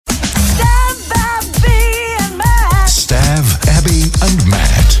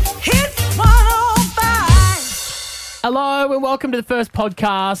Hello and welcome to the first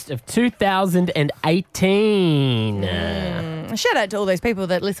podcast of 2018. Shout out to all those people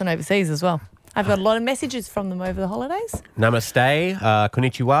that listen overseas as well. I've got a lot of messages from them over the holidays. Namaste,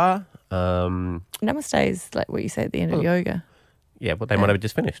 konnichiwa. Namaste is like what you say at the end of yoga. Yeah, well, they might have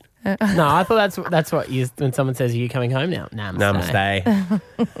just finished. No, I thought that's what you when someone says, "Are you coming home now?" Namaste.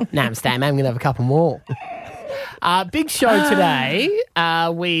 Namaste, man. I'm going to have a couple more. Big show today.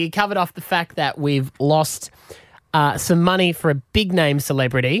 We covered off the fact that we've lost some money for a big name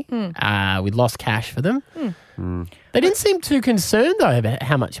celebrity. We'd lost cash for them. They didn't seem too concerned, though, about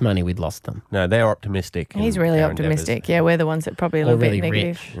how much money we'd lost them. No, they're optimistic. He's really optimistic. Yeah, we're the ones that probably a little really bit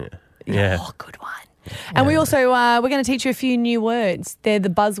negative. rich. Yeah. Oh, good one. And we also, we're going to teach you a few new words. They're the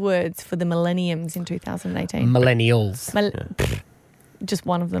buzzwords for the millenniums in 2018. Millennials. Just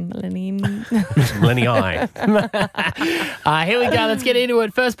one of them, millennium. Millennial. Here we go. Let's get into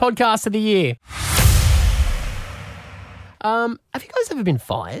it. First podcast of the year. Have you guys ever been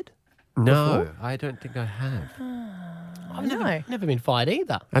fired? No, I don't think I have. I've Never been fired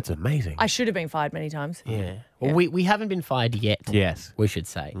either. That's amazing. I should have been fired many times. Yeah. Well, we haven't been fired yet. Yes. We should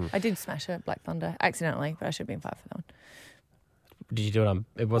say. I did smash a Black Thunder accidentally, but I should have been fired for that one. Did you do it on?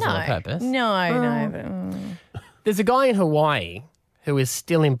 It wasn't on purpose. No. There's a guy in Hawaii who is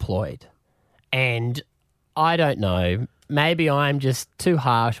still employed, and I don't know. Maybe I'm just too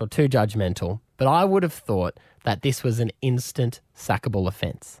harsh or too judgmental, but I would have thought that this was an instant sackable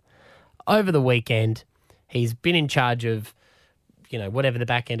offence. Over the weekend, he's been in charge of, whatever the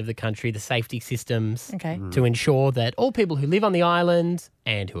back end of the country, the safety systems, Okay. to ensure that all people who live on the island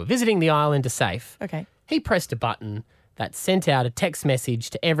and who are visiting the island are safe. Okay. He pressed a button that sent out a text message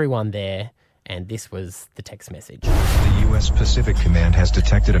to everyone there, and this was the text message. The U.S. Pacific Command has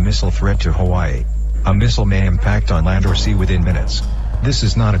detected a missile threat to Hawaii. A missile may impact on land or sea within minutes. This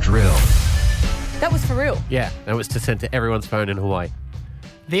is not a drill. That was for real. Yeah, that was to send to everyone's phone in Hawaii.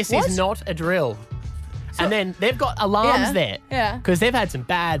 This What? is not a drill. And then they've got alarms there. Yeah. Because they've had some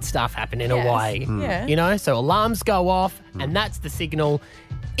bad stuff happen in Yes. Hawaii. Yeah. So alarms go off, and that's the signal.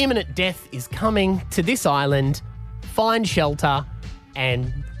 Imminent death is coming to this island. Find shelter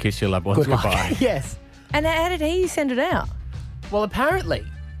and Kiss your loved ones good luck. goodbye. Yes. And how did he send it out? Well, apparently,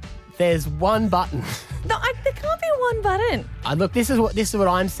 there's one button. No, there can't be one button. Look, this is what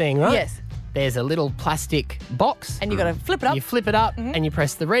I'm seeing, right? Yes. There's a little plastic box. And you got to flip it up. You flip it up and you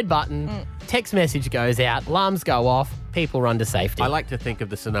press the red button. Text message goes out. Alarms go off. People run to safety. I like to think of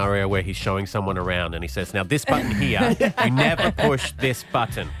the scenario where he's showing someone around and he says, now this button here, you never push this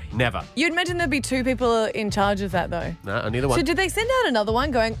button. Never. You'd imagine there'd be two people in charge of that, though. No, neither one. So did they send out another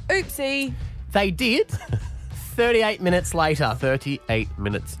one going, oopsie? They did. 38 minutes later. 38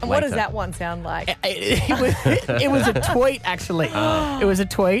 minutes And later. what does that one sound like? It was a tweet, actually. It was a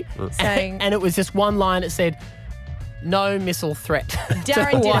tweet. Saying- And it was just one line. It said, no missile threat. to Darren did a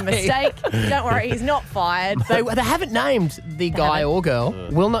Hawaii. mistake. Don't worry, he's not fired. They haven't named the guy haven't. or girl.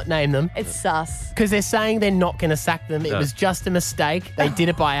 Will not name them. It's sus. Because they're saying they're not going to sack them. It was just a mistake. They did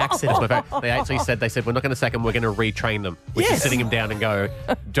it by accident. In fact, they actually said, we're not going to sack him, we're going to retrain them. We're Yes. just sitting him down and go,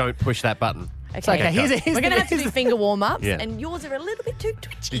 don't push that button. Okay, here's We're going to have to here's do finger warm-ups, Yeah. and yours are a little bit too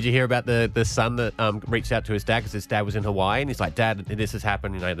twitchy. Did you hear about the son that reached out to his dad because his dad was in Hawaii and he's like, Dad, this has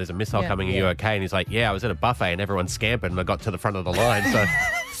happened. There's a missile Yeah. coming. Are you okay? And he's like, yeah, I was at a buffet and everyone scampered and I got to the front of the line. So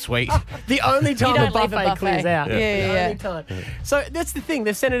sweet. the only time You a don't leave a buffet buffet. clears out. Yeah, yeah, The yeah. only time. So that's the thing.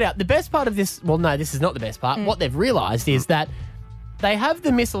 They've sent it out. The best part of this, well, no, this is not the best part. What they've realised is that they have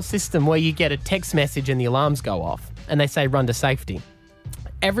the missile system where you get a text message and the alarms go off and they say run to safety.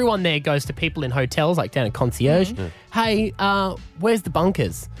 Everyone there goes to people in hotels, like down at concierge. Hey, where's the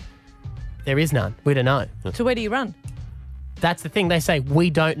bunkers? There is none. We don't know. So where do you run? That's the thing. They say,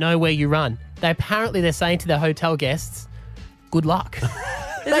 we don't know where you run. They're saying to their hotel guests, good luck.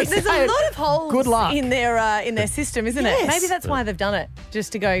 There's a say, lot of holes good luck. in their system, isn't Yes. it? Maybe that's why they've done it,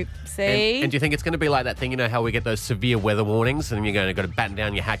 just to go, see? And do you think it's going to be like that thing, how we get those severe weather warnings and you're going to got to batten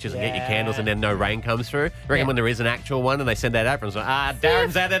down your hatches and get your candles and then no rain comes through? You reckon when there is an actual one and they send that out, everyone's like,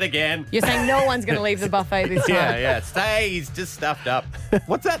 Darren's at it again. You're saying no one's going to leave the buffet this time. Yeah, stay, he's just stuffed up.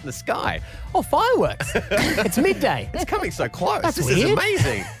 What's that in the sky? Oh, fireworks. It's midday. It's coming so close. That's this weird. is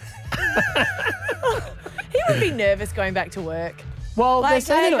amazing. He would be nervous going back to work. Well, they're Like,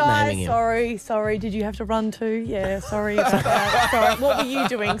 saying hey they're not guys, naming him. sorry, did you have to run too? Yeah, sorry about that. Sorry, what were you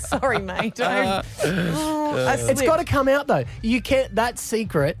doing? Sorry, mate. It's got to come out, though. You can't. That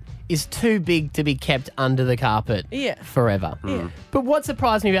secret is too big to be kept under the carpet forever. Yeah. But what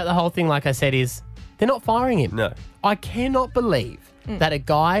surprised me about the whole thing, like I said, is they're not firing him. No. I cannot believe that a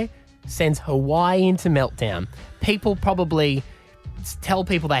guy sends Hawaii into meltdown. People probably tell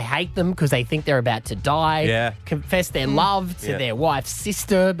people they hate them because they think they're about to die. Yeah. Confess their love to their wife's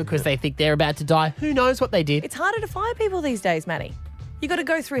sister because they think they're about to die. Who knows what they did? It's harder to fire people these days, Maddie. You got to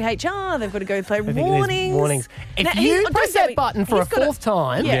go through HR. They've got to go through I think there's warnings. warnings. If Now, you don't press tell that me- button for a he's gotta- fourth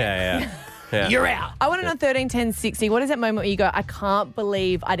time, Yeah. you're out. I want to know 13, 10, 60. What is that moment where you go, I can't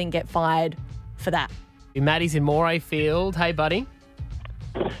believe I didn't get fired for that? Maddie's in Morayfield. Hey, buddy.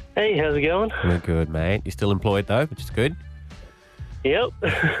 Hey, how's it going? We're good, mate. You're still employed, though, which is good. Yep.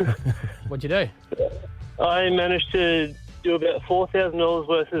 What'd you do? I managed to do about $4,000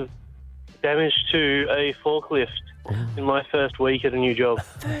 worth of damage to a forklift in my first week at a new job.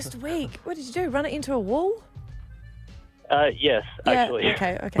 First week. What did you do? Run it into a wall? Yes, actually.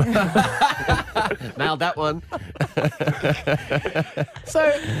 Yeah, okay. Nailed that one.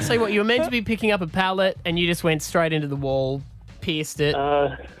 So what? You were meant to be picking up a pallet, and you just went straight into the wall, pierced it.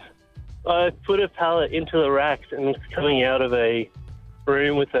 I put a pallet into the racks and it's coming out of a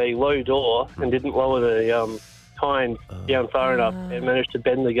room with a low door and didn't lower the tines down far enough and managed to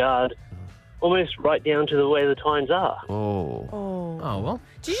bend the guard almost right down to the way the tines are. Oh. Oh well.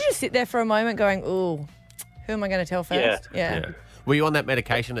 Did you just sit there for a moment going, ooh, who am I going to tell first? Yeah. Were you on that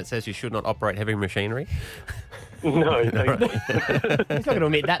medication that says you should not operate heavy machinery? No, thankfully. He's not going to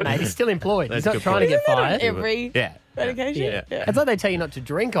admit that, mate. He's still employed. That's He's not good trying to point. get fired. Every Yeah. medication? Yeah. Yeah. It's like they tell you not to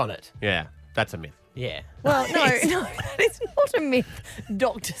drink on it. Yeah. That's a myth. Yeah. Well, no, that is not a myth,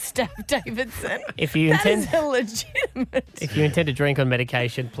 Dr. Stav Davidson. If you That intend is a legitimate. if you intend to drink on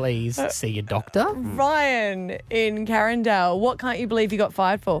medication, please see your doctor. Ryan in Carindale, what can't you believe you got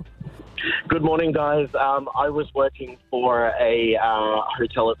fired for? Good morning, guys. I was working for a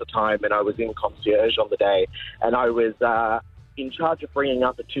hotel at the time, and I was in concierge on the day, and I was in charge of bringing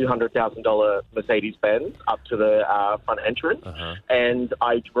up a $200,000 Mercedes-Benz up to the front entrance, and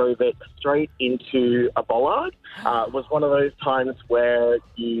I drove it straight into a bollard. It was one of those times where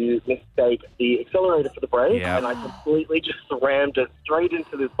you mistake the accelerator for the brake, and I completely just rammed it straight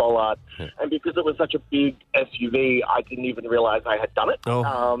into this bollard. And because it was such a big SUV, I didn't even realize I had done it.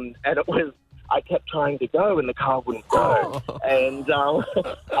 And it was... I kept trying to go and the car wouldn't go. And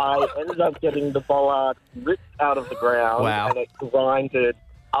I ended up getting the bollard ripped out of the ground and it grinded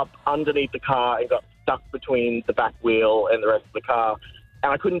up underneath the car and got stuck between the back wheel and the rest of the car.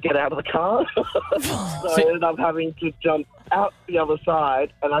 And I couldn't get out of the car. So I ended up having to jump out the other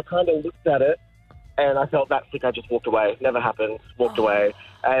side, and I kind of looked at it and I felt that sick. I just walked away. Never happened. Walked away.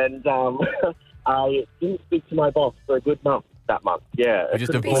 And I didn't speak to my boss for a good month. That month, yeah. You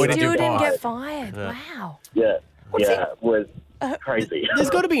just You avoided still your didn't boss. get fired. Wow. Yeah, it was crazy. There's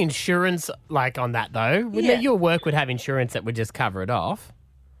got to be insurance like on that though. Wouldn't Yeah. Your work would have insurance that would just cover it off.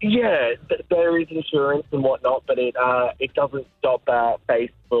 Yeah, there is insurance and whatnot, but it doesn't stop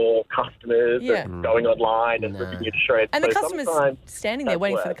face for customers and going online and ripping you to shreds. And So the customer's sometimes standing there that's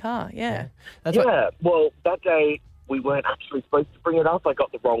waiting for worse. the car. Yeah. That's what, Yeah, well, that day we weren't actually supposed to bring it up. I got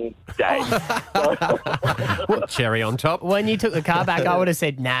the wrong day. Cherry on top. when you took the car back, I would have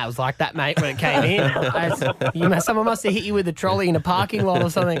said, "Nah, it was like that, mate." When it came in, someone must have hit you with a trolley in a parking lot or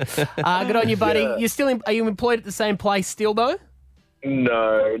something. Good on you, buddy. Yeah. You're still are you employed at the same place still though?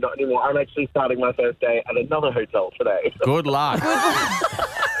 No, not anymore. I'm actually starting my first day at another hotel today. Good luck.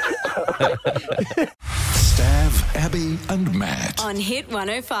 Stav, Abby, and Matt. On Hit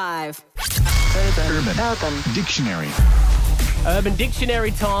 105. Urban Dictionary. Urban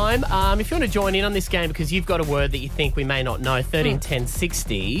Dictionary time. If you want to join in on this game because you've got a word that you think we may not know, 13 10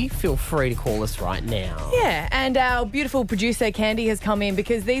 60, feel free to call us right now. Yeah, and our beautiful producer Candy has come in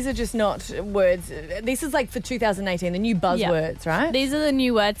because these are just not words. This is like for 2018, the new buzzwords, right? These are the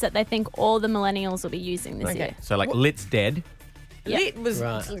new words that they think all the millennials will be using this year. So, like, lit's dead. Lit was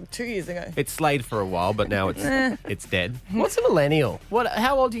Right. like 2 years ago. It's slayed for a while, but now it's dead. What's a millennial?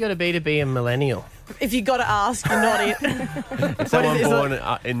 How old do you got to be a millennial? If you got to ask, you're not it. Someone is it? born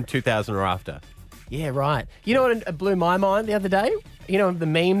in 2000 or after. Yeah, right. You know what blew my mind the other day? You know the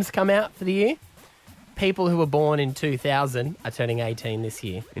memes come out for the year? People who were born in 2000 are turning 18 this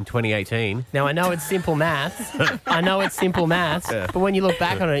year. In 2018. Now, I know it's simple maths. But when you look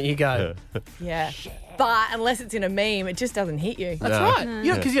back on it, you go, Yeah. But unless it's in a meme, it just doesn't hit you. that's right.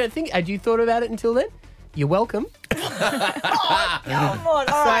 You know, because you don't think, had you thought about it until then? You're welcome. Come on,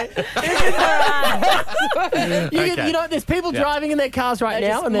 all right. You know, there's people driving in their cars right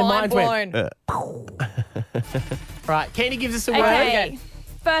now and their minds went. Right, Candy gives us a word. Okay.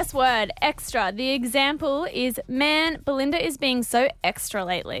 First word, extra. The example is, man, Belinda is being so extra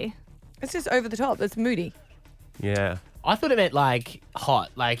lately. It's just over the top. It's moody. Yeah. I thought it meant like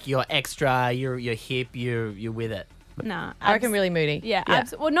hot, like you're extra, you're hip, you're with it. Nah. I reckon really moody. Yeah.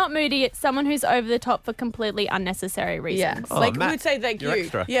 Well, not moody. It's someone who's over the top for completely unnecessary Yeah. reasons. Like, Matt, we'd say thank you're you.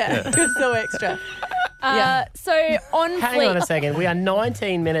 extra. Yeah. You're so extra. So on Hang on a fleek. second. We are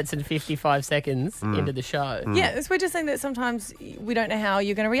 19 minutes and 55 seconds into the show. Yeah, we're just saying that sometimes we don't know how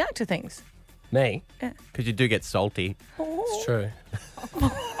you're going to react to things. Me? Because you do get salty. It's true.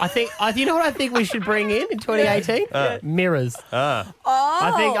 I think. You know what I think we should bring in 2018? Mirrors.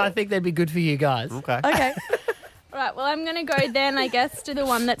 I think they'd be good for you guys. Okay. Okay. Right, well, I'm going to go then, I guess, to the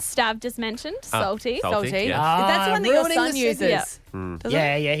one that Stav just mentioned, salty. Salty. Yeah. That's the one that your ruining son the uses. sentence. Does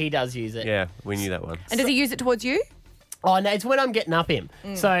Yeah, it? yeah, he does use it. Yeah, we knew that one. And does he use it towards you? Oh, no, it's when I'm getting up him.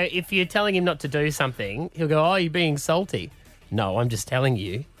 So if you're telling him not to do something, he'll go, oh, you're being salty. No, I'm just telling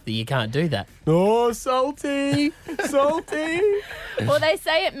you that you can't do that. Oh, salty, salty. Well, they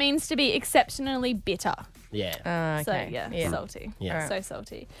say it means to be exceptionally bitter. Yeah. So, Okay. yeah, salty. Yeah. So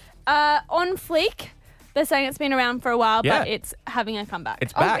salty. On fleek, they're saying it's been around for a while, Yeah. but it's having a comeback.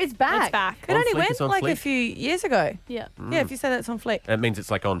 It's back. It's back. It's back. It On only fleek went is on like a fleek. few years ago. Yeah. Yeah, if you say that's on fleek. That means it's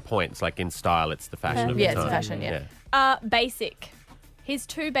like on point. It's like in style. It's the fashion of the Yeah, it's time. fashion, yeah. Basic. He's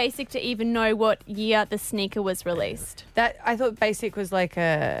too basic to even know what year the sneaker was released. That I thought basic was like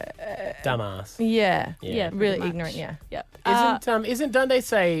a Dumbass. yeah, Yeah, pretty really much. ignorant. Yeah, Yep. Don't they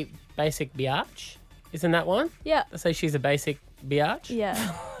say basic biatch? Isn't that one? Yeah. They say she's a basic biatch.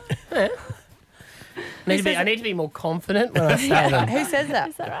 Yeah. I need to be more confident when I say them. Who says that?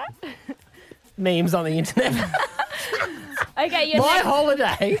 Is that right? Memes on the internet. Okay, your My next,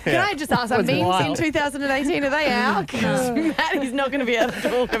 holiday. Can I just ask, are Was memes in wild. 2018, are they out? Because Matt is not going to be able to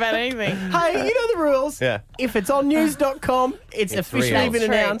talk about anything. Hey, you know the rules. Yeah. If it's on news.com, it's officially real. been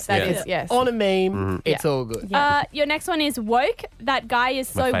True. announced. That If is, it's yes. on a meme, it's all good. your next one is woke. That guy is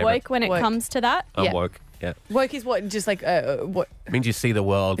so favourite. woke when it Woke. comes to that. I'm Yeah. woke. Yeah. Woke is what? Just like what? It means you see the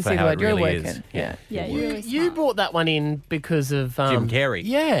world See for the how word. it You're really awoken. is. Yeah. Yeah, you're really You smart. brought that one in because of Jim Carrey.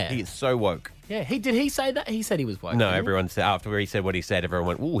 Yeah, He is so woke. yeah. Did he say that? He said he was woke. No, didn't he? everyone said, after he said what he said, everyone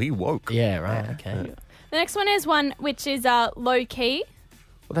went, ooh, he woke. Yeah, right. Okay. The next one is one which is low key.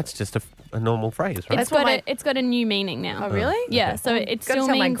 Well, that's just a normal phrase, right? It's got a new meaning now. Oh, really? Yeah, so it Got to still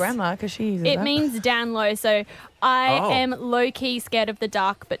tell my means grandma because she uses it that. means down low. So I Oh. am low key scared of the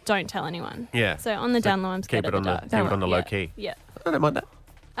dark, but don't tell anyone. Yeah. So on the down low, I'm scared keep it of the on dark. the keep it on the low Yeah. key. Yeah. I don't mind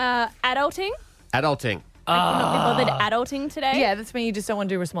that. Adulting. Adulting. I cannot be bothered adulting today. Yeah, that's when you just don't want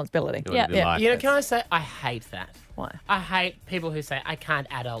to do responsibility. You wanna do Yeah. life. You know, can I say I hate that? Why? I hate people who say I can't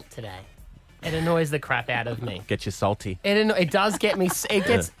adult today. It annoys the crap out of me. Get you salty. It does get me. It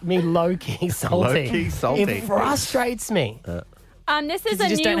gets me low key salty. Low-key salty. It frustrates me. This is You a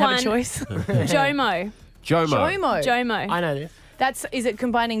just new don't one. have a choice. Jomo. Jomo. Jomo. Jomo. I know this. Is it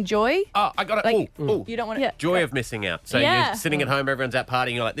combining joy? Oh, I got it. Like, ooh. You don't want to. Yeah. Joy of missing out. So Yeah. you're sitting at home, everyone's out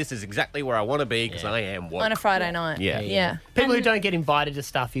partying, you're like, this is exactly where I want to be because I am woke. On a Friday night. Yeah. Yeah. People who don't get invited to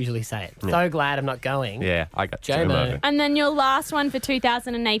stuff usually say it. So glad I'm not going. Yeah, I got Jomo. Jomo. And then your last one for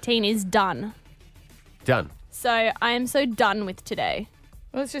 2018 is done. Done. So I am so done with today.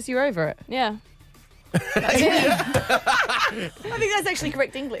 Well, it's just you're over it. Yeah. I think that's actually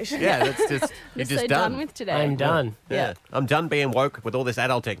correct English. Yeah, that's just, you're So just done done. with today. I'm done. Yeah. I'm done being woke with all this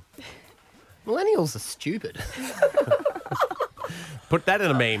adulting. Millennials are stupid. Put that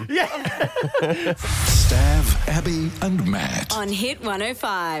in a meme. Yeah. Stav, Abby, and Matt. On Hit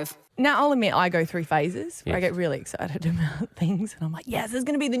 105. Now, I'll admit I go through phases where I Yes. get really excited about things and I'm like, yes, there's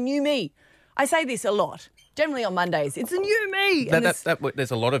going to be the new me. I say this a lot. Generally on Mondays, it's a new me. And this-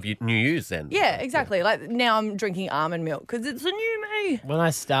 There's a lot of new use then. yeah, exactly. Like now I'm drinking almond milk because it's a new me. When I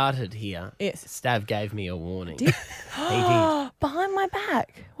started here, Yes. Stav gave me a warning. He did. Behind my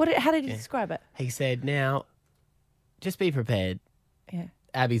back. How did he describe it? He said, now, just be prepared. Yeah.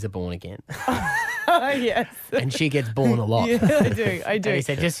 Abby's a born again. Oh, yes. And she gets born a lot. I do. And he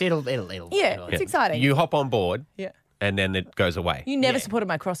said, just it'll Yeah, it's exciting. You hop on board yeah. and then it goes away. You never Yeah. supported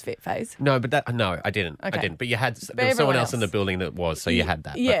my CrossFit phase. No, I didn't. I Okay. didn't. But you had there was everyone someone else in the else. building that was, so you had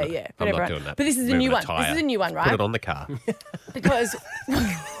that. Yeah, But no, yeah, but I'm not everyone- doing that. but this is a Moving new one. tire. This is a new one, Put right? it on the car. Because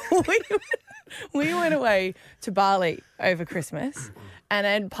we went away to Bali over Christmas, and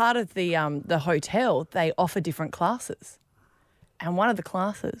as part of the hotel, they offer different classes, and one of the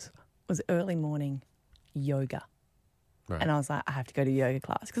classes was early morning yoga. Right. And I was like, I have to go to yoga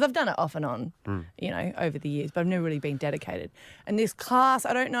class because I've done it off and on, over the years, but I've never really been dedicated. And this class,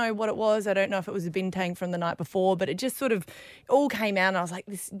 I don't know what it was. I don't know if it was a bintang from the night before, but it just sort of all came out, and I was like,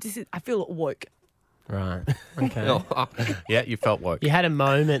 this is. I feel woke. Right. Okay. Oh, yeah, you felt woke. You had a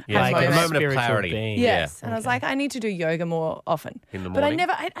moment, Yeah, like a moment of spiritual clarity. being. Yes. Yeah. And I was like, I need to do yoga more often. In the But I morning?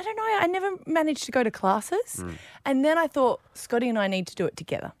 don't know, I never managed to go to classes. And then I thought, Scotty and I need to do it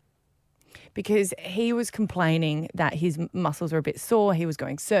together. because he was complaining that his muscles were a bit sore. He was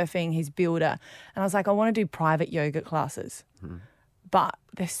going surfing, he's builder. And I was like, I want to do private yoga classes, but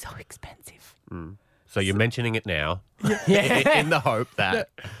they're so expensive. So you're mentioning it now in the hope that...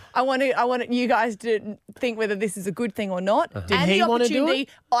 I want you guys to think whether this is a good thing or not. Did he want to do it?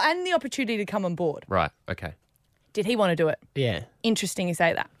 And the opportunity to come on board. Right, okay. Did he want to do it? Yeah. Interesting you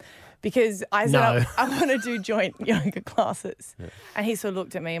say that. Because I said, I want to do joint yoga classes. Yeah. And he sort of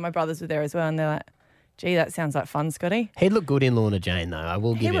looked at me, and my brothers were there as well, and they're like, gee, that sounds like fun, Scotty. He'd look good in Lorna Jane, though. I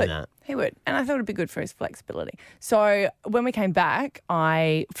will give him that. He would. And I thought it would be good for his flexibility. So when we came back,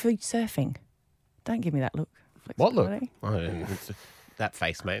 food surfing. Don't give me that look. What look? Oh, it's that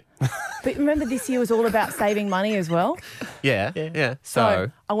face, mate. But remember, this year was all about saving money as well. Yeah.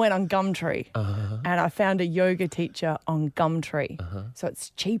 So I went on Gumtree and I found a yoga teacher on Gumtree. So it's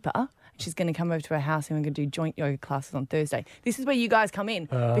cheaper. She's going to come over to our house and we're going to do joint yoga classes on Thursday. This is where you guys come in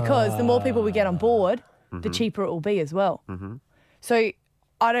because the more people we get on board, the cheaper it will be as well. So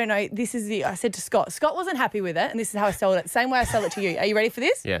I don't know. I said to Scott. Scott wasn't happy with it, and this is how I sold it. Same way I sell it to you. Are you ready for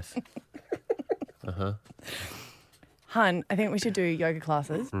this? Yes. Hun, I think we should do yoga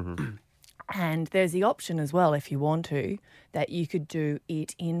classes. And there's the option as well, if you want to, that you could do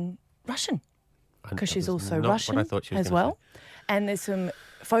it in Russian. Because she's also Russian as well. And there's some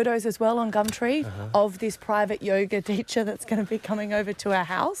photos as well on Gumtree of this private yoga teacher that's going to be coming over to our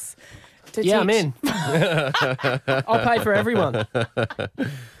house to teach. I'm in. I'll pay for everyone.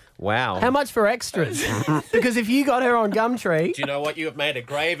 Wow. How much for extras? Because if you got her on Gumtree... Do you know what? You have made a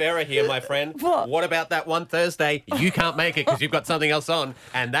grave error here, my friend. What about that one Thursday? You can't make it because you've got something else on,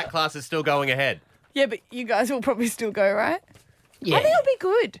 and that class is still going ahead. Yeah, but you guys will probably still go, right? Yeah. I think it'll be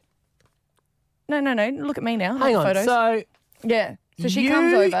good. No. Look at me now. Hang on. Photos. So... Yeah. So she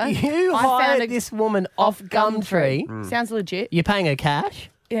comes over. You hired this woman off Gumtree. Sounds legit. You're paying her cash?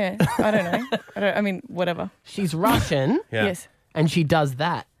 Yeah. I don't know. I mean, whatever. She's Russian. Yeah. Yes. And she does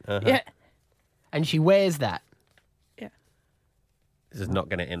that. Yeah. And she wears that. Yeah. This is not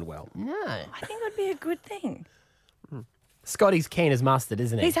going to end well. No. I think it would be a good thing. Scotty's keen as mustard,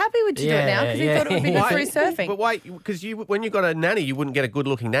 isn't he? He's happy with you do it now because he thought it would be good for his surfing. But why? Because when you got a nanny, you wouldn't get a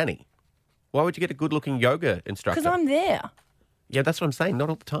good-looking nanny. Why would you get a good-looking yoga instructor? Because I'm there. Yeah, that's what I'm saying. Not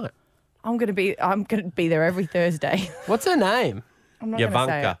all the time. I'm gonna be there every Thursday. What's her name? I'm not going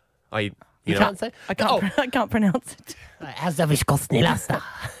to say it. You can't say? I can't pronounce it.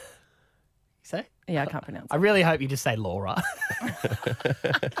 Say? Yeah, I can't pronounce it. I really hope you just say Laura.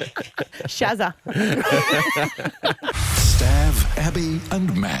 Shazza. Stav, Abby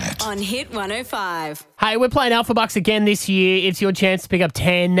and Matt. On Hit 105. Hey, we're playing Alpha Bucks again this year. It's your chance to pick up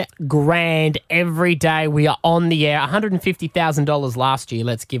 10 grand every day. We are on the air. $150,000 last year.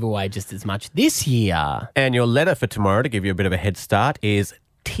 Let's give away just as much this year. And your letter for tomorrow, to give you a bit of a head start, is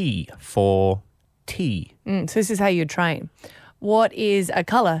T for T. So this is how you train. What is a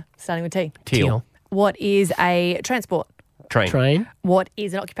colour starting with T? Teal. What is a transport? Train. What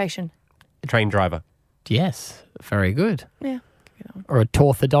is an occupation? Train driver. Yes, very good. Yeah. Or a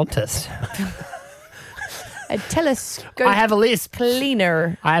torthodontist. A telescope. I have a lisp.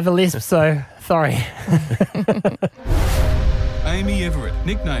 Cleaner. I have a lisp, so sorry. Amy Everett,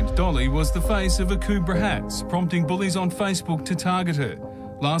 nicknamed Dolly, was the face of Akubra hats, prompting bullies on Facebook to target her.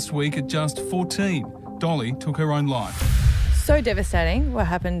 Last week at just 14, Dolly took her own life. So devastating what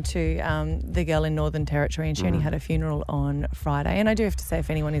happened to the girl in Northern Territory, and she only had a funeral on Friday. And I do have to say, if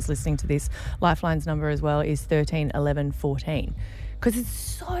anyone is listening to this, Lifeline's number as well is 13 11 14, because it's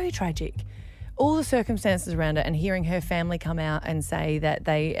so tragic. All the circumstances around it, and hearing her family come out and say that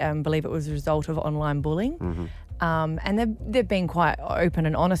they believe it was a result of online bullying. And they've been quite open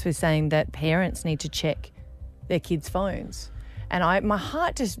and honest with saying that parents need to check their kids' phones. And my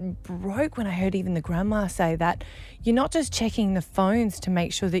heart just broke when I heard even the grandma say that you're not just checking the phones to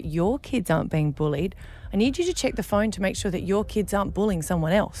make sure that your kids aren't being bullied. I need you to check the phone to make sure that your kids aren't bullying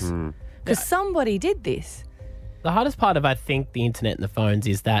someone else. Because somebody did this. The hardest part of, I think, the internet and the phones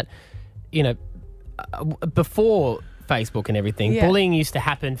is that, before Facebook and everything, bullying used to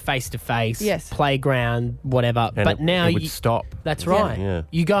happen face-to-face, playground, whatever. And but now it would stop. That's right. Yeah.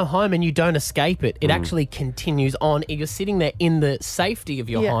 You go home and you don't escape it. It actually continues on. You're sitting there in the safety of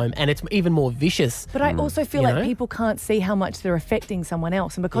your home, and it's even more vicious. But I also feel like people can't see how much they're affecting someone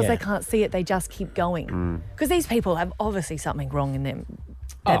else, and because they can't see it, they just keep going. Because these people have obviously something wrong in them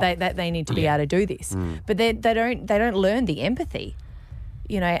that they need to be able to do this, but they don't learn the empathy.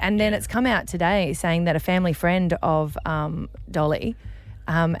 And then it's come out today saying that a family friend of Dolly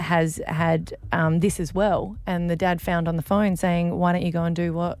has had this as well, and the dad found on the phone saying, "Why don't you go and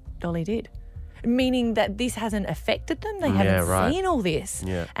do what Dolly did?" meaning that this hasn't affected them. They haven't seen all this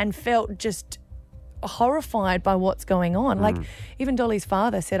and felt just horrified by what's going on. Like even Dolly's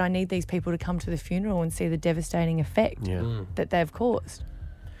father said, I need these people to come to the funeral and see the devastating effect that they've caused.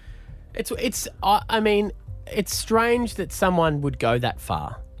 I mean, it's strange that someone would go that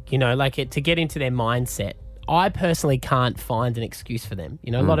far, you know, like to get into their mindset. I personally can't find an excuse for them.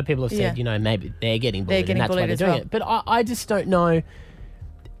 You know, a lot of people have said, you know, maybe they're getting bullied and that's why they're doing it. But I just don't know.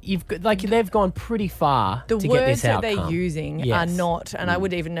 They've gone pretty far to get this outcome. The words that they're using are not, and I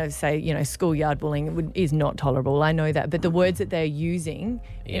would even say, you know, schoolyard bullying is not tolerable. I know that. But the words that they're using,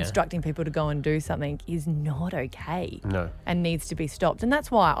 instructing people to go and do something, is not okay. No. And needs to be stopped. And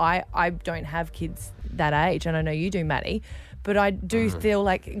that's why I don't have kids that age, and I know you do, Maddie. But I do feel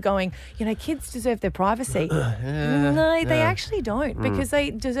like going, you know, kids deserve their privacy. No, they actually don't, because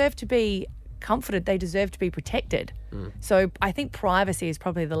they deserve to be comforted. They deserve to be protected. So I think privacy is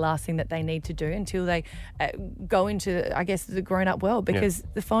probably the last thing that they need to do until they go into, I guess, the grown-up world, because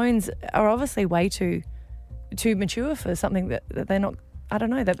the phones are obviously way too mature for something that they're not, I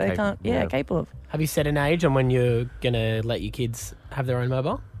don't know, that they capable of. Have you set an age on when you're going to let your kids have their own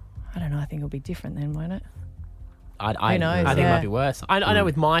mobile? I don't know. I think it'll be different then, won't it? I think it might be worse. I know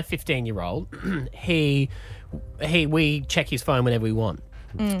with my 15-year-old, we check his phone whenever we want.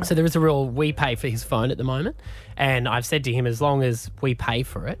 So there is a rule, we pay for his phone at the moment, and I've said to him, as long as we pay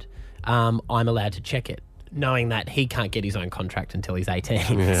for it, I'm allowed to check it, knowing that he can't get his own contract until he's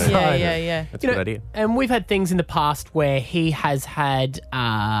 18. Yeah. That's a good idea. And we've had things in the past where he has had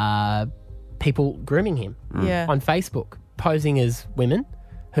people grooming him on Facebook, posing as women,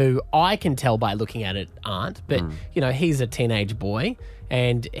 who I can tell by looking at it aren't, but, you know, he's a teenage boy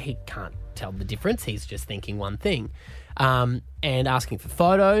and he can't tell the difference. He's just thinking one thing. And asking for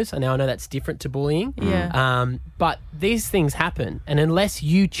photos. And now I know that's different to bullying. But these things happen. And unless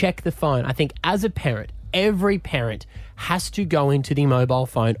you check the phone, I think as a parent, every parent has to go into the mobile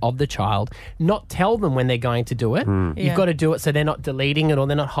phone of the child, not tell them when they're going to do it. You've got to do it so they're not deleting it or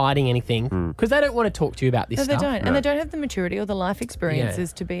they're not hiding anything, because they don't want to talk to you about this stuff. They don't. And they don't have the maturity or the life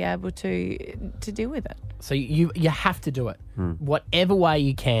experiences to be able to deal with it. So you have to do it whatever way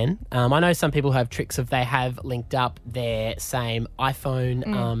you can. I know some people have tricks of they have linked up their same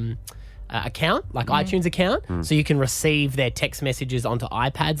iPhone account, like iTunes account, so you can receive their text messages onto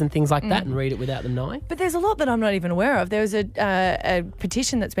iPads and things like that and read it without them knowing. But there's a lot that I'm not even aware of. There was a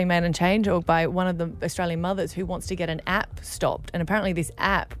petition that's been made and changed by one of the Australian mothers who wants to get an app stopped, and apparently this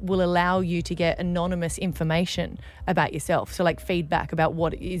app will allow you to get anonymous information about yourself, so like feedback about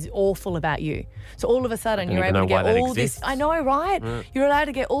what is awful about you. So all of a sudden you're able to get all this. I know, right? You're allowed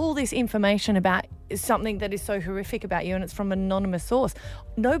to get all this information about something that is so horrific about you, and it's from an anonymous source.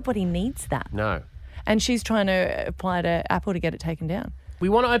 Nobody needs that. No. And she's trying to apply to Apple to get it taken down. We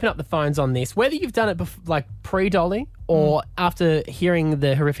want to open up the phones on this, whether you've done it like pre-Dolly or after hearing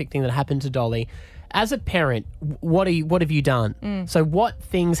the horrific thing that happened to Dolly. As a parent, what have you done? So what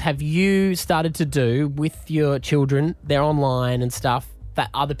things have you started to do with your children? They're online and stuff that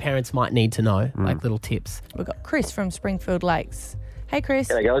other parents might need to know, like little tips. We've got Chris from Springfield Lakes. Hey, Chris.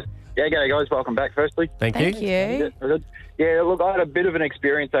 G'day, guys. Yeah, g'day, guys. Welcome back, firstly. Thank you. Yeah, look, I had a bit of an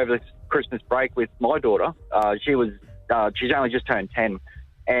experience over this Christmas break with my daughter. She's only just turned 10,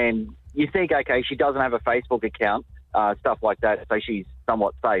 and you think, okay, she doesn't have a Facebook account, stuff like that, so she's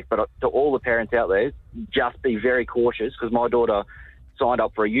somewhat safe. But to all the parents out there, just be very cautious, because my daughter signed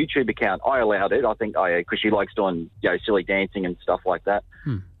up for a YouTube account. I allowed it, I think, because she likes doing silly dancing and stuff like that.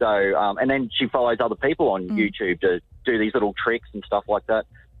 So, and then she follows other people on YouTube to do these little tricks and stuff like that.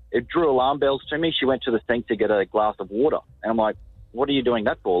 It drew alarm bells to me. She went to the sink to get a glass of water. And I'm like, what are you doing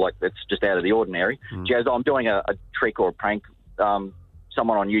that for? Like, it's just out of the ordinary. She goes, I'm doing a trick or a prank.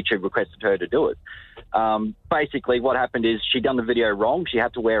 Someone on YouTube requested her to do it. Basically, what happened is she'd done the video wrong. She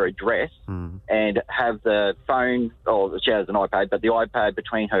had to wear a dress and have the phone, or she has an iPad, but the iPad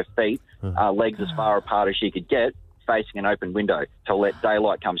between her feet, legs as far apart as she could get, facing an open window to let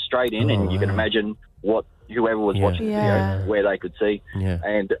daylight come straight in. And you can imagine what whoever was watching the video, where they could see.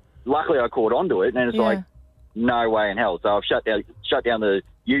 And luckily I caught onto it, and it's like, no way in hell. So I've shut down the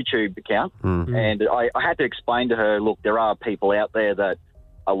YouTube account, and I had to explain to her, look, there are people out there that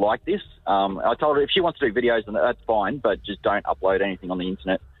are like this. I told her if she wants to do videos, then that's fine, but just don't upload anything on the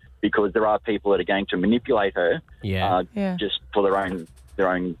internet, because there are people that are going to manipulate her just for their own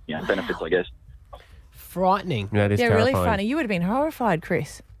benefits, I guess. Frightening. Yeah, it is terrifying. Really funny. You would have been horrified,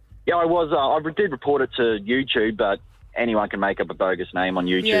 Chris. Yeah, I was. I did report it to YouTube, but anyone can make up a bogus name on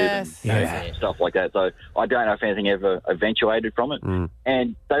YouTube and stuff like that. So I don't know if anything ever eventuated from it.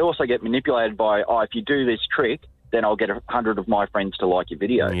 And they also get manipulated by, if you do this trick, then I'll get 100 of my friends to like your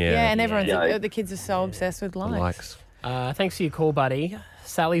video. Yeah, and the kids are so obsessed with likes. Thanks for your call, buddy.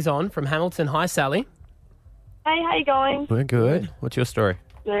 Sally's on from Hamilton. Hi, Sally. Hey, how you going? We're good. What's your story?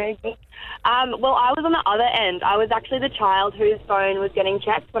 Very good. Well, I was on the other end. I was actually the child whose phone was getting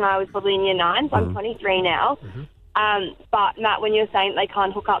checked when I was probably in year 9, so I'm 23 now. But, Matt, when you were saying they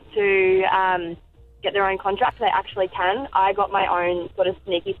can't hook up to get their own contract, they actually can. I got my own sort of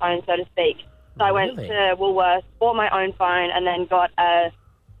sneaky phone, so to speak. So I went to Woolworths, bought my own phone, and then got a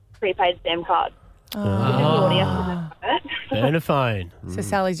prepaid SIM card. Burn a phone. So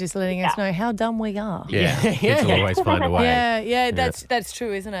Sally's just letting us know how dumb we are. Yeah, kids will always find a way. Yeah, that's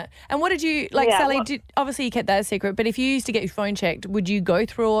true, isn't it? And what did you, Sally, obviously you kept that a secret, but if you used to get your phone checked, would you go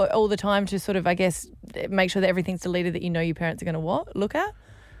through all the time to sort of, I guess, make sure that everything's deleted that you know your parents are going to look at?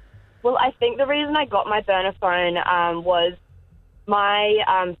 Well, I think the reason I got my burner phone was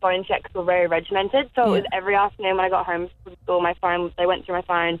my phone checks were very regimented. So it was every afternoon when I got home from school, they went through my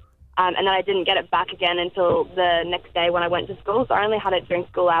phone. And then I didn't get it back again until the next day when I went to school. So I only had it during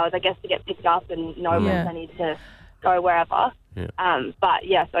school hours, I guess, to get picked up and know when I need to go wherever. But,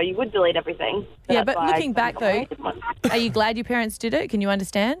 so you would delete everything. So but looking back, though, are you glad your parents did it? Can you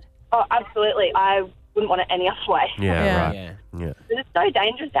understand? Oh, absolutely. I wouldn't want it any other way. Yeah. It's so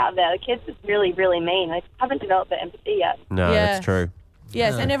dangerous out there. The kids are really, really mean. They haven't developed their empathy yet. No, that's true.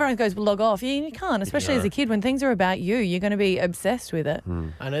 Yes, and everyone goes, log off. You can't, especially as a kid. When things are about you, you're going to be obsessed with it.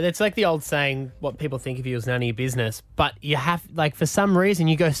 I know, that's like the old saying, what people think of you is none of your business. But you have, for some reason,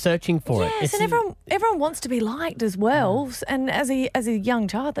 you go searching for it. Yes, and everyone wants to be liked as well. And as a young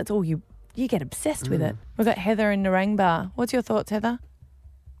child, that's all you get obsessed with it. We've got Heather in Narangba. What's your thoughts, Heather?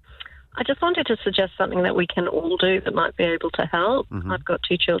 I just wanted to suggest something that we can all do that might be able to help. I've got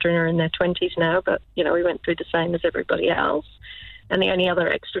 2 children who are in their 20s now, but, we went through the same as everybody else. And the only other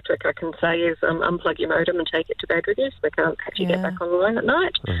extra trick I can say is unplug your modem and take it to bed with you so they can't actually get back online at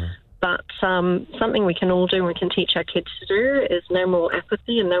night. But something we can all do and we can teach our kids to do is no more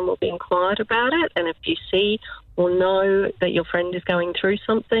apathy and no more being quiet about it. And if you see or know that your friend is going through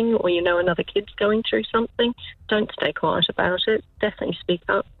something or you know another kid's going through something, don't stay quiet about it. Definitely speak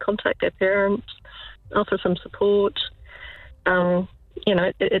up, contact their parents, offer some support.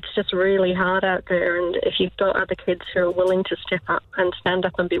 It's just really hard out there, and if you've got other kids who are willing to step up and stand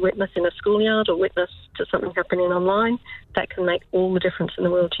up and be witness in a schoolyard or witness to something happening online, that can make all the difference in the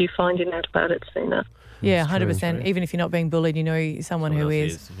world to you finding out about it sooner. Yeah, 100%. Even if you're not being bullied, you know someone who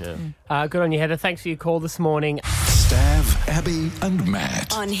is. Good on you, Heather. Thanks for your call this morning. Stav, Abby and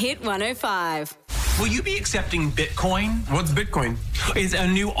Matt. On Hit 105. Will you be accepting Bitcoin? What's Bitcoin? It's a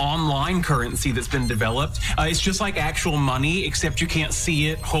new online currency that's been developed. It's just like actual money, except you can't see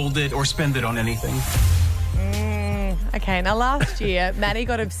it, hold it, or spend it on anything. Okay, now last year, Matty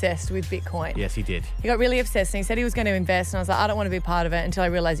got obsessed with Bitcoin. Yes, he did. He got really obsessed and he said he was going to invest, and I was like, I don't want to be part of it until I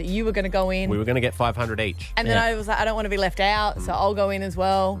realised that you were going to go in. We were going to get 500 each. And then I was like, I don't want to be left out, so I'll go in as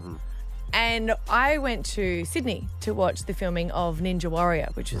well. And I went to Sydney to watch the filming of Ninja Warrior,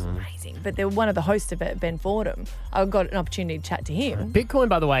 which was amazing. But one of the hosts of it, Ben Fordham, I got an opportunity to chat to him. Bitcoin,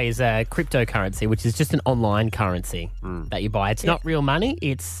 by the way, is a cryptocurrency, which is just an online currency that you buy. It's not real money.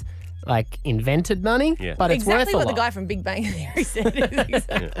 It's like invented money, but it's worth a lot. Exactly what the guy from Big Bang Theory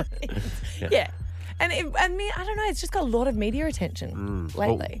said. Yeah. And I don't know, it's just got a lot of media attention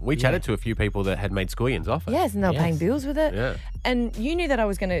lately. Well, we chatted to a few people that had made squillions off it. Yes, and they were paying bills with it. Yeah. And you knew that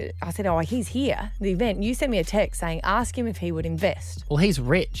I said, he's here, the event. You sent me a text saying, ask him if he would invest. Well, he's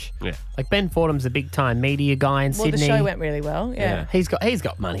rich. Yeah. Like Ben Fordham's a big-time media guy in Sydney. Well, the show went really well, yeah. He's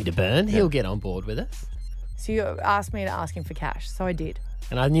got money to burn. He'll get on board with us. So you asked me to ask him for cash, so I did.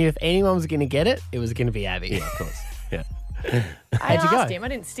 And I knew if anyone was going to get it, it was going to be Abby. Yeah, of course. Yeah. I asked him. I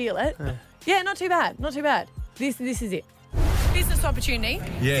didn't steal it. Yeah, not too bad. Not too bad. This is it. Business opportunity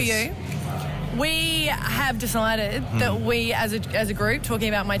for you. We have decided that we, as a group, talking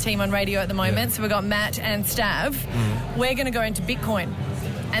about my team on radio at the moment, so we've got Matt and Stav, we're going to go into Bitcoin.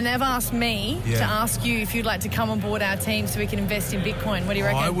 And they've asked me to ask you if you'd like to come on board our team so we can invest in Bitcoin. What do you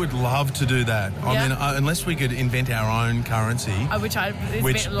reckon? I would love to do that. I mean, unless we could invent our own currency. It's a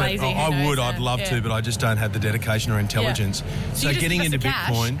bit lazy. I'd love to, but I just don't have the dedication or intelligence. Yeah. So getting into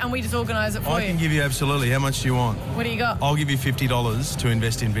Bitcoin. And we just organise it for you. I can give you absolutely. How much do you want? What do you got? I'll give you $50 to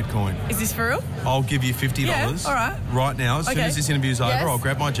invest in Bitcoin. Is this for real? I'll give you $50. Yeah, all right. Right now, as soon as this interview's over, I'll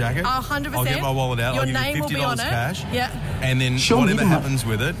grab my jacket. 100%. I'll get my wallet out. Your I'll give name you $50 will be on cash. Yeah. And then whatever happens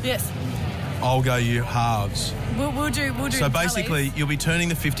with it. Yes. I'll go you halves. We'll do. So basically, you'll be turning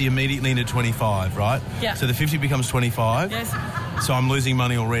the 50 immediately into 25, right? Yeah. So the 50 becomes 25. Yes. So I'm losing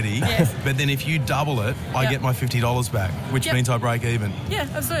money already. Yes. But then if you double it, I get my $50 back, which means I break even. Yeah,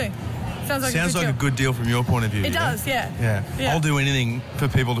 absolutely. Sounds like a good deal from your point of view. It does, yeah. Yeah. I'll do anything for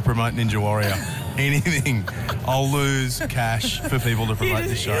people to promote Ninja Warrior. Anything. I'll lose cash for people to promote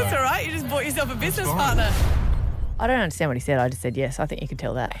this show. That's all right. You just bought yourself a business partner. I don't understand what he said. I just said yes. I think you can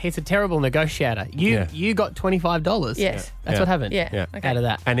tell that. He's a terrible negotiator. You got $25. Yes. That's what happened. Yeah. Okay. Out of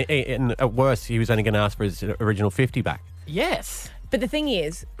that. And at worst, he was only going to ask for his original 50 back. Yes. But the thing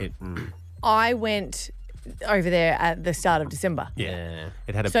is, I went over there at the start of December. Yeah.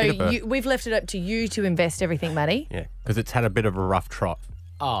 It had a bit of a... we've left it up to you to invest everything money. Yeah, because it's had a bit of a rough trot.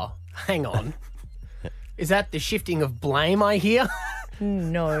 Oh, hang on. Is that the shifting of blame I hear?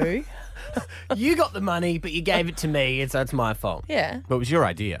 No. You got the money, but you gave it to me, so it's my fault. Yeah. But it was your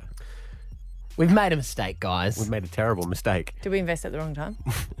idea. We've made a mistake, guys. We've made a terrible mistake. Did we invest at the wrong time?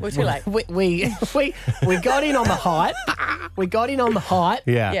 We're too late. We got in on the hype. We got in on the hype.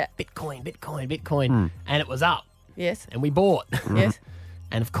 Yeah. Bitcoin. And it was up. Yes. And we bought. Yes.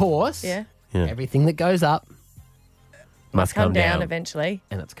 And of course, Yeah. everything that goes up Must come down eventually.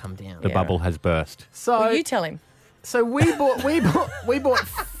 and it's come down. The bubble has burst. So Well, you tell him. So we bought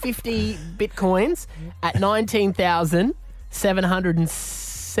 50 bitcoins at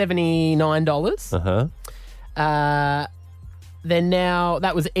 $19,779. Then now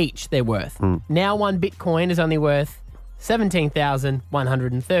that was each they're worth. Now one bitcoin is only worth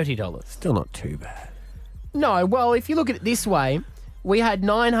 $17,130. Still not too bad. No, well, if you look at it this way, we had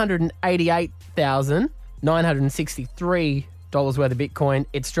 $988,963 worth of Bitcoin.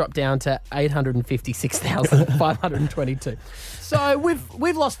 It's dropped down to $856,522. So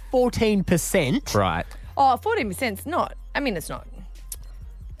we've lost 14%. Right. Oh, 14%'s not. I mean, it's not.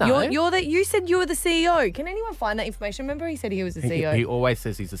 No. You said you were the CEO. Can anyone find that information? Remember he said he was the CEO. He always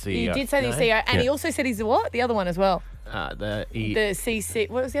says he's the CEO. He did say he's the CEO. And he also said he's the what? The other one as well. The CC.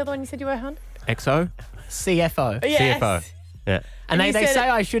 What was the other one you said you were, hon? XO? CFO. Yes. CFO. Yeah. And you they said say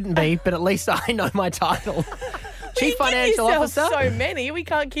I shouldn't be, but at least I know my title. Chief Financial Officer. So many, we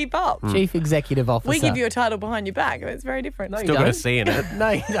can't keep up. Chief Executive Officer. We give you a title behind your back. It's very different. Still got a C in it.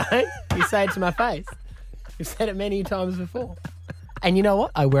 No, you don't. You say it to my face. You've said it many times before. And you know what?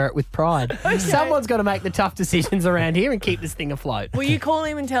 I wear it with pride. Okay. Someone's got to make the tough decisions around here and keep this thing afloat. Will you call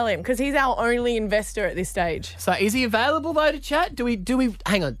him and tell him? Because he's our only investor at this stage. So is he available though to chat? Do we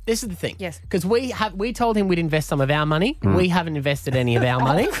hang on, this is the thing. Yes. Because we told him we'd invest some of our money. We haven't invested any of our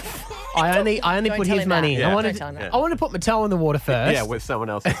money. I only Don't put tell his him money that. in. I Don't tell him that. wanted to put my toe in the water first. Yeah, with someone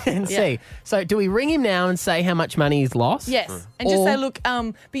else. and see. So do we ring him now and say how much money he's lost? Yes. And just say, look,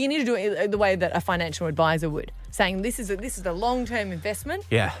 but you need to do it the way that a financial advisor would, saying this is a long-term investment.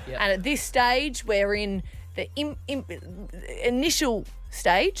 Yeah. And at this stage, we're in the initial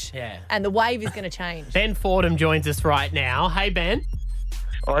stage. Yeah. And the wave is going to change. Ben Fordham joins us right now. Hey, Ben.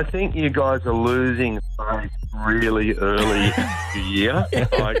 I think you guys are losing faith really early in the year.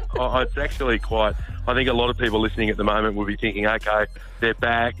 It's actually quite... I think a lot of people listening at the moment will be thinking, okay, they're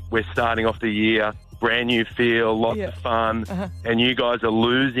back, we're starting off the year, brand new feel, lots of fun, and you guys are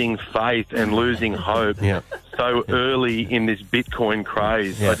losing faith and losing hope so early in this Bitcoin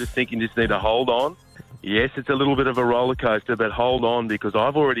craze. I just think you just need to hold on. Yes, it's a little bit of a roller coaster, but hold on, because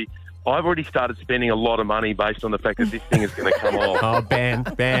I've already started spending a lot of money based on the fact that this thing is going to come off. Oh, Ben.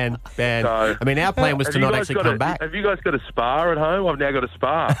 So, I mean, our plan was to not actually come back. Have you guys got a spa at home? I've now got a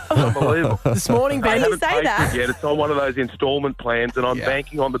spa. It's unbelievable. This morning, Ben, I haven't say paid that? it yet. It's on one of those instalment plans, and I'm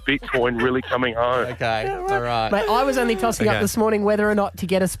banking on the Bitcoin really coming home. Okay, all right. Mate, I was only tossing up this morning whether or not to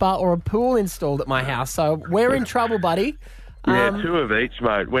get a spa or a pool installed at my house. So we're in trouble, buddy. Yeah, two of each,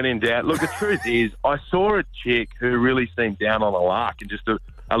 mate. When in doubt. Look, the truth is, I saw a chick who really seemed down on her luck and just a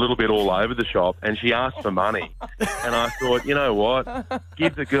little bit all over the shop, and she asked for money. And I thought, you know what?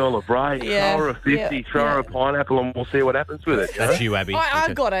 Give the girl a break. Yeah, Throw her a 50, throw her a pineapple, and we'll see what happens with it. That's you, Abby.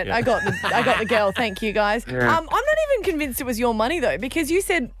 I got it. Yeah. I got the girl. Thank you, guys. Yeah. I'm not even convinced it was your money, though, because you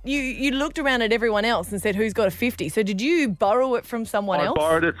said you looked around at everyone else and said, who's got a 50? So did you borrow it from someone else? I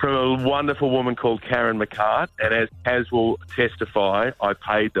borrowed it from a wonderful woman called Karen McCart, and as will testify, I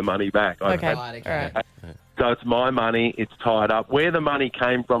paid the money back. Okay. All right. So it's my money. It's tied up. Where the money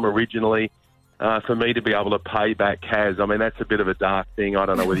came from originally, for me to be able to pay back Kaz, I mean, that's a bit of a dark thing. I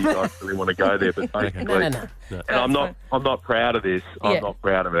don't know whether you guys really want to go there, but basically, No. and I'm not proud of this. I'm not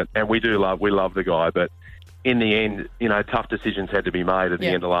proud of it. And we love the guy, but in the end, you know, tough decisions had to be made at the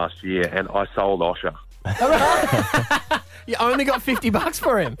end of last year, and I sold Osher. You only got $50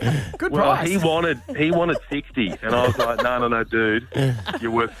 for him. Good Well, price. he wanted 60, and I was like, no, dude,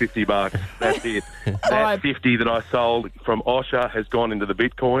 you're worth $50. That's it. That 50 that I sold from Osher has gone into the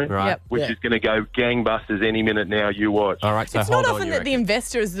Bitcoin, which is going to go gangbusters any minute now. You watch. All right, so It's not often that the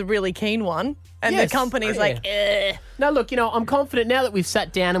investor is the really keen one, and Yes. the company's like, eh. Now, look, I'm confident now that we've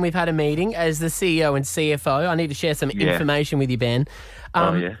sat down and we've had a meeting as the CEO and CFO. I need to share some information with you, Ben.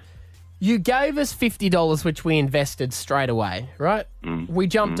 You gave us $50, which we invested straight away, right? We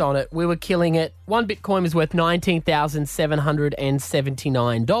jumped on it. We were killing it. One Bitcoin was worth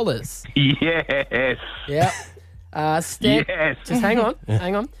 $19,779. Yes. Yeah. Steph, Yes. just hang on.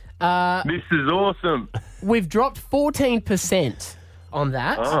 This is awesome. We've dropped 14% on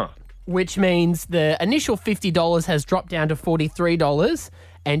that, which means the initial $50 has dropped down to $43.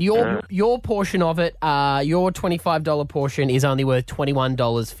 And your portion of it, your $25 portion, is only worth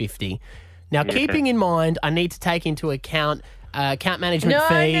 $21.50. Now, keeping in mind, I need to take into account account management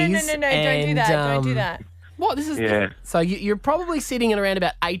fees. No. Don't do that. Don't do that. What? This is so you're probably sitting at around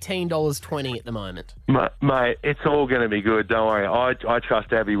about $18.20 at the moment. Mate, it's all going to be good. Don't worry. I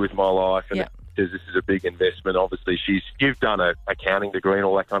trust Abby with my life, and because this is a big investment. Obviously, you've done an accounting degree and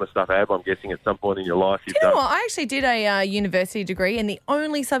all that kind of stuff, Ab. I'm guessing at some point in your life you've You know done. what? I actually did a university degree, and the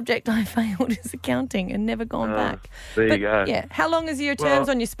only subject I failed is accounting, and never gone back. There you go. Yeah. How long is your terms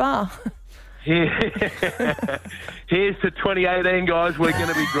on your spa? Here's to 2018, guys. We're going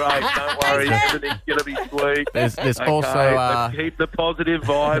to be great. Don't worry. Everything's going to be sweet. There's also... let's keep the positive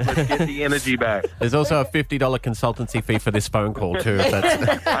vibe. Let's get the energy back. There's also a $50 consultancy fee for this phone call too. If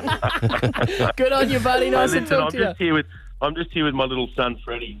that's... Good on you, buddy. Nice to Listen, talk to you. I'm just here with my little son,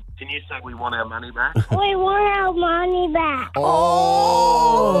 Freddie. Can you say we want our money back? We want our money back.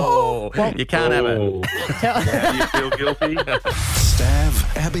 Oh! You can't have it. Do you feel guilty?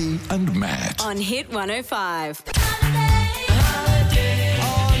 Stav, Abby and Matt. On Hit 105.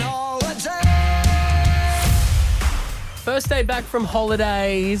 First day back from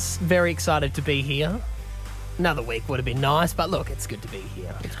holidays. Very excited to be here. Another week would have been nice, but look, it's good to be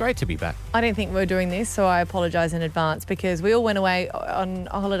here. It's great to be back. I didn't think we were doing this, so I apologise in advance because we all went away on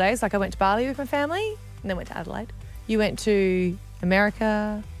holidays. Like I went to Bali with my family and then went to Adelaide. You went to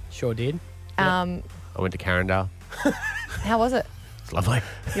America. Sure did. I went to Carindale. How was it? It's lovely.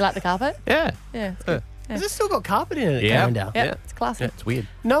 You like the carpet? Yeah. Yeah. It's good. Has it still got carpet in it at Yeah. Carindale? Yep, it's classy. Yeah, it's weird.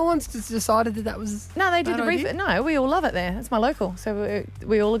 No one's just decided that was... No, they did the bad refit. idea? No, we all love it there. It's my local, so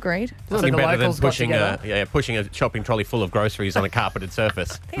we all agreed. Nothing the better than locals got pushing a shopping trolley full of groceries on a carpeted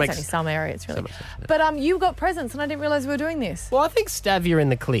surface. I think it's only some areas, really. much sense, But you got presents, and I didn't realise we were doing this. Well, I think Stav, you're in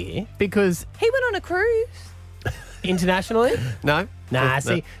the clear because He went on a cruise. internationally... No? Nah, No.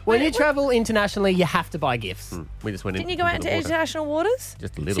 see, when you travel internationally, you have to buy gifts. We just went Didn't you go out into international waters?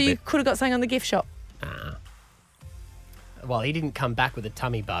 Just a little So you bit. could have got something on the gift shop. Well, he didn't come back with a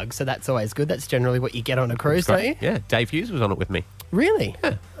tummy bug, so that's always good. That's generally what you get on a cruise, don't you? Yeah, Dave Hughes was on it with me. Really?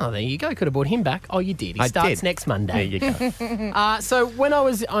 Yeah. Oh, there you go. Could have brought him back. Oh, you did. He I starts did. next Monday. There you go. So when I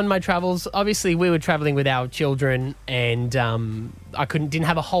was on my travels, obviously we were traveling with our children, and I didn't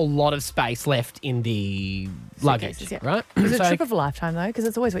have a whole lot of space left in the luggage, Suitcases, yeah. right? It was a So trip of a lifetime, though, because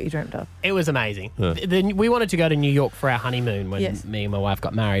it's always what you dreamt of. it was amazing. Yeah. Then we wanted to go to New York for our honeymoon when Yes. me and my wife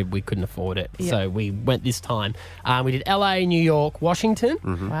got married. We couldn't afford it, Yeah. so we went this time. We did LA, New York, Washington.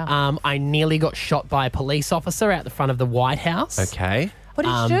 Wow. I nearly got shot by a police officer out the front of the White House. Okay. What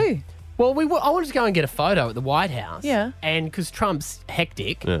did you do? Well, I wanted to go and get a photo at the White House. Yeah. And because Trump's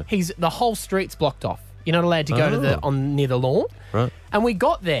hectic, Yeah. the whole street's blocked off. You're not allowed to go to near the lawn. Right. And we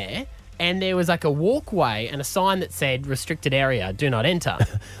got there, and there was like a walkway and a sign that said "restricted area, do not enter."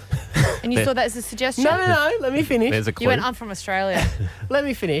 And you saw that as a suggestion? No. Let me finish. There's a clue. You went, I'm from Australia. Let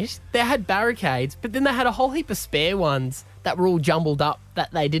me finish. They had barricades, but then they had a whole heap of spare ones that were all jumbled up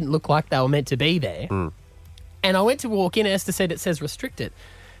that they didn't look like they were meant to be there. And I went to walk in, Esther said it says restricted.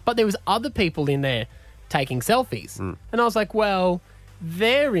 But there was other people in there taking selfies. And I was like, well,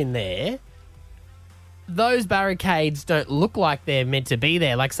 they're in there. Those barricades don't look like they're meant to be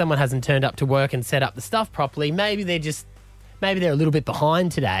there. Like someone hasn't turned up to work and set up the stuff properly. Maybe they're a little bit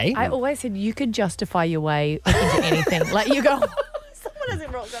behind today. I always said you could justify your way into anything. Like you go, someone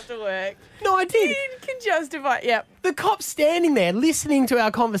hasn't rocked up to work. No, I did. You can justify, yep. The cop's standing there listening to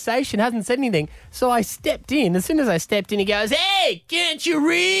our conversation, hasn't said anything. So I stepped in. As soon as I stepped in, he goes, "Hey, can't you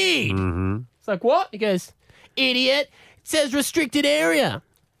read?" It's like, what? He goes, "Idiot. It says restricted area."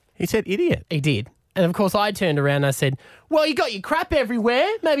 He said idiot. He did. And of course, I turned around and I said, "Well, you got your crap everywhere.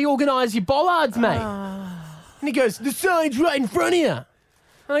 Maybe organise your bollards, mate." And he goes, "The sign's right in front of you." And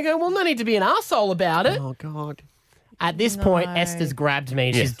I go, "Well, no need to be an arsehole about it." Oh, God. At this point, Esther's grabbed me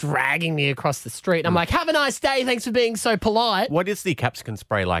and she's dragging me across the street. I'm like, have a nice day. Thanks for being so polite. What is the capsicum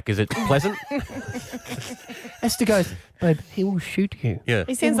spray like? Is it pleasant? Esther goes, babe, he will shoot you. Yeah.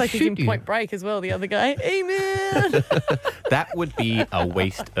 He sounds like he's in Point Break as well, the other guy. Amen. That would be a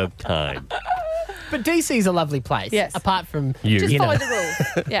waste of time. But DC's a lovely place. Yes. Apart from You. Just you follow know. the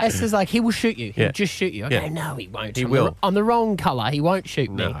rules. Yeah. Esther's like, he will shoot you. He'll Yeah. just shoot you. Okay, Yeah. no, he won't. He I'm will. I'm the wrong colour. He won't shoot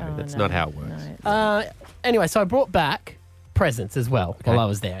me. No, that's not how it works. Anyway, so I brought back presents as well while I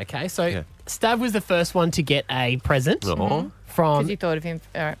was there, okay? So Stav was the first one to get a present Aw. from Because you thought of him.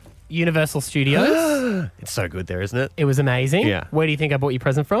 All right. Universal Studios. It's so good there, isn't it? It was amazing. Yeah. Where do you think I bought your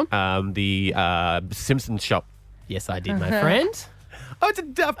present from? The Simpsons shop. Yes, I did, my friend. Oh, it's a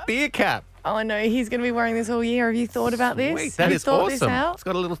Duff beer cap. Oh, no, he's going to be wearing this all year. Have you thought about this? Sweet. Have That you is thought this awesome. out? It's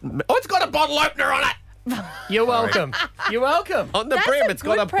got a little. Oh, it's got a bottle opener on it. You're welcome. You're welcome. On the That's brim, a it's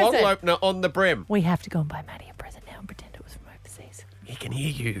got good a bottle present. opener on the brim. We have to go and buy Maddie a present now and pretend it was from overseas. He can hear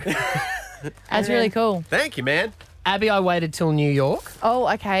you. That's really cool. Thank you, man. Abby, I waited till New York. Oh,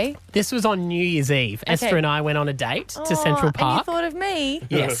 okay. This was on New Year's Eve. Okay. Esther and I went on a date to Oh, Central Park. And you thought of me?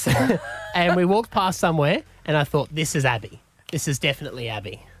 Yes. And we walked past somewhere and I thought, this is Abby. This is definitely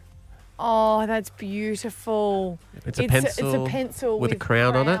Abby. Oh, that's beautiful. It's a pencil It's a pencil with a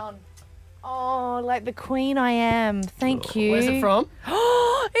crown on it. Oh, like the queen I am. Thank you. Where's it from?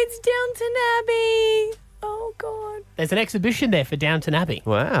 Oh, it's Downton Abbey. Oh, God. There's an exhibition there for Downton Abbey.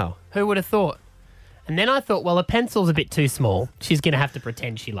 Wow. Who would have thought? And then I thought, well, a pencil's a bit too small. She's going to have to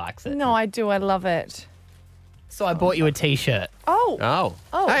pretend she likes it. No, I do. I love it. So I bought you a T-shirt. Oh. Oh.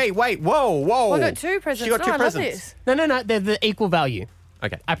 Oh. Hey, wait. Whoa. Well, I got two presents. She got No, two I presents. love this. No. They're the equal value.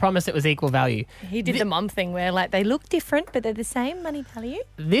 Okay. I promise it was equal value. He did the mum thing where, like, they look different, but they're the same money value.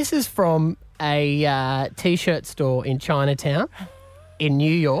 This is from a T-shirt store in Chinatown in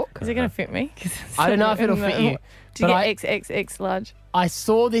New York. Is it going to fit me? I don't know if it'll fit you. Do you but get XXX large? I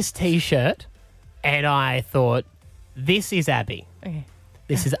saw this T-shirt and I thought, this is Abby. Okay.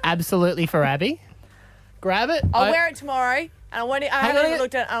 This is absolutely for Abby. Grab it. I'll wear it tomorrow. And I haven't on even a-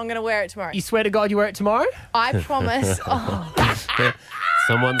 looked at it. I'm going to wear it tomorrow. You swear to God you wear it tomorrow? I promise. Oh,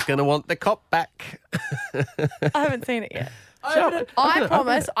 Someone's going to want the cop back. I haven't seen it yet. Open it. I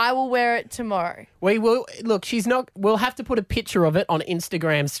promise I will wear it tomorrow. We will look. She's not. We'll have to put a picture of it on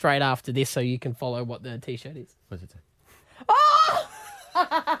Instagram straight after this, so you can follow what the T-shirt is. What does it say? Oh!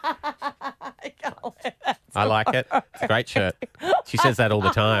 I can't wear that. I like it. It's a great shirt. She says that all the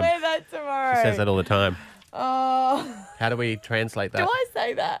I'll time. wear that tomorrow. She says that all the time. Oh. How do we translate that? Do I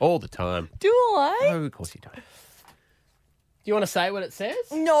say that? All the time. Do I? Oh, of course you don't. Do you want to say what it says?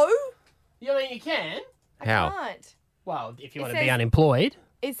 No. You mean you can? How? I can't. Well, if you It want to be says- unemployed,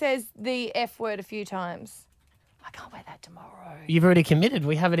 It says the F word a few times. I can't wear that tomorrow. you've already committed.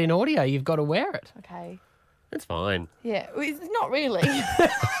 We have it in audio. You've got to wear it. Okay. It's fine. Yeah, well, it's not really.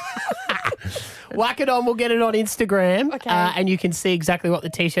 Whack it on. We'll get it on Instagram, Okay. and you can see exactly what the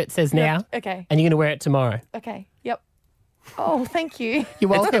T-shirt says now. Okay. And you're going to wear it tomorrow. Okay. Yep. Oh, thank you. You're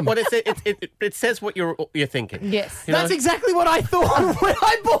welcome. What is it? It says what you're thinking. Yes. You know? That's exactly what I thought when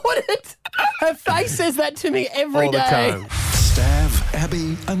I bought it. Her face says that to me every all the day. time. Stav,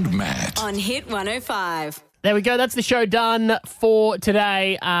 Abby, and Matt. On Hit 105. There we go. That's the show done for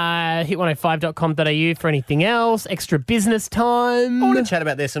today. Hit105.com.au for anything else. Extra business time. I want to chat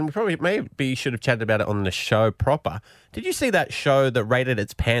about this, and we probably maybe should have chatted about it on the show proper. Did you see that show that rated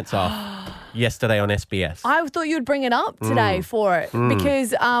its pants off yesterday on SBS? I thought you'd bring it up today for it Mm.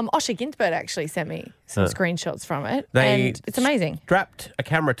 because Osher Ginsberg actually sent me some screenshots from it, They and it's amazing. Strapped a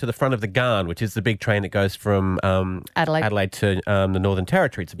camera to the front of the Garn, which is the big train that goes from Adelaide to the Northern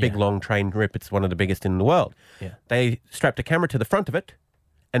Territory. It's a big, long train rip. It's one of the biggest in the world. Yeah. They strapped a camera to the front of it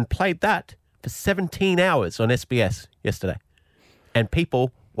and played that for 17 hours on SBS yesterday. And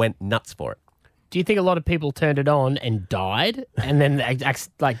people went nuts for it. Do you think a lot of people turned it on and died and then they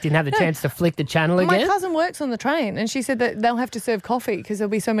didn't have the chance to flick the channel My again? cousin works on the train, and she said that they'll have to serve coffee because there'll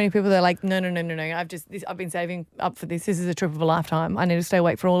be so many people that are like, no. I've been saving up for this. This is a trip of a lifetime. I need to stay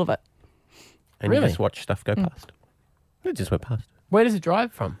awake for all of it. And Really? you just watch stuff go past. It just went past. Where does it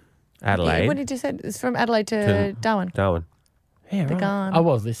drive from? Adelaide. What did you say? It's from Adelaide to Darwin. Darwin. Yeah, The right. Garn. I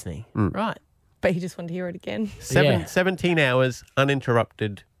was listening. Right. But he just wanted to hear it again. 17 hours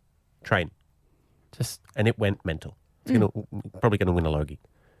uninterrupted train. And it went mental. It's probably going to win a Logie.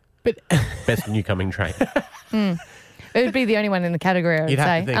 But Best new coming train. It would be the only one in the category, I would You'd have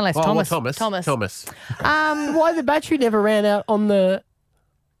say. to think, Unless well, Thomas. Thomas. Why the battery never ran out on the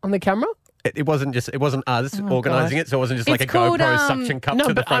camera? It wasn't us organising it, so it wasn't just like It's a called, GoPro suction cup to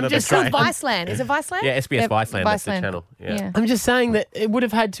the but front I'm of the just train. Viceland. Is it Viceland? Yeah, SBS Viceland. That's the channel. Yeah. I'm just saying that they would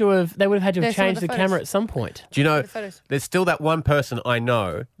have had to have There's some of changed the the photos. camera at some point. Do you know, photos. there's still that one person I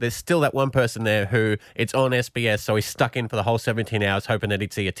know, there's still that one person there who it's on SBS, so he's stuck in for the whole 17 hours hoping that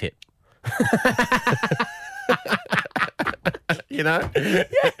he'd see a tit. You know? You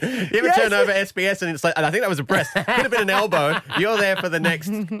ever turn over SBS and it's like, and I think that was a breast. Could have been an elbow. You're there for the next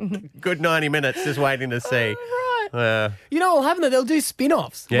good 90 minutes just waiting to see. You know what will happen though? They'll do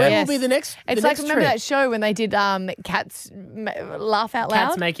spin-offs. Yeah. When Yes. will be the next It's the like, next remember trip? that show when they did Cats Laugh Out Loud?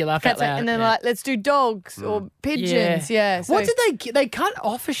 Cats Make You Laugh Out Loud, And then yeah. like, let's do dogs or pigeons. Yeah. What did they cut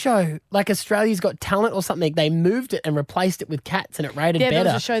off a show like Australia's Got Talent or something? They moved it and replaced it with cats and it rated Yeah, better.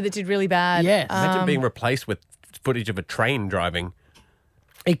 there was a show that did really bad. Yes. Imagine being replaced with footage of a train driving.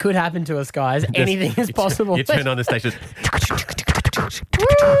 It could happen to us, guys. Anything is possible. You turn on the station.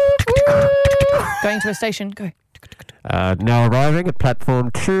 Going to a station. Go. Now arriving at platform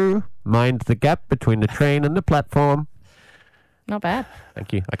 2. Mind the gap between the train and the platform. Not bad.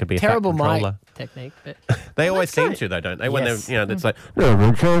 Thank you. I could be a Terrible fat controller. mic technique, but They always seem to, though, don't they? When Yes. they're, it's like, is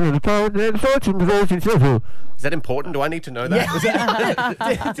that important? Do I need to know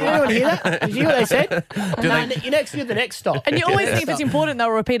that? did anyone hear that? Did you hear what they said? You next do the next stop. And you always think if it's important, they'll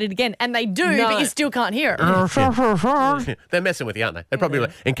repeat it again. And they do, but you still can't hear it. They're messing with you, aren't they? They're probably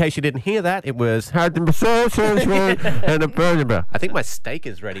like, in case you didn't hear that, it was and I think my steak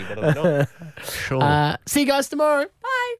is ready, but I'm not sure. See you guys tomorrow. Bye.